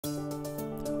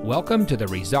Welcome to the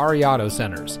Razzari Auto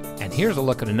Centers, and here's a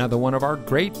look at another one of our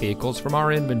great vehicles from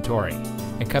our inventory.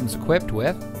 It comes equipped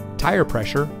with tire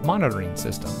pressure monitoring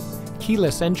system,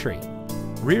 keyless entry,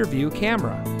 rear view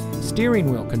camera,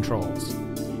 steering wheel controls,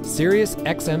 Sirius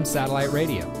XM satellite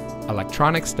radio,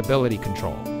 electronic stability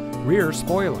control, rear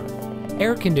spoiler,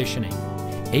 air conditioning,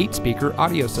 8-speaker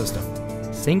audio system,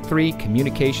 Sync 3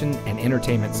 communication and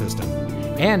entertainment system,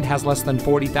 and has less than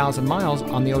 40,000 miles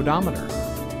on the odometer.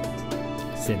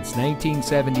 Since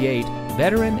 1978,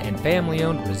 veteran and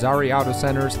family-owned Razzari Auto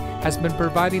Centers has been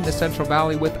providing the Central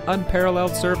Valley with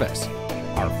unparalleled service.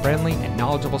 Our friendly and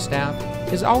knowledgeable staff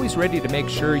is always ready to make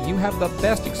sure you have the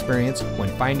best experience when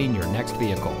finding your next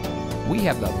vehicle. We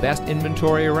have the best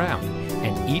inventory around,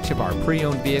 and each of our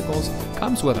pre-owned vehicles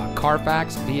comes with a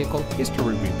Carfax Vehicle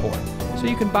History Report, so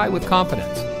you can buy with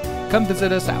confidence. Come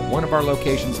visit us at one of our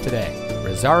locations today.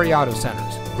 Razzari Auto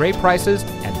Centers, great prices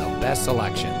and the best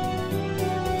selection.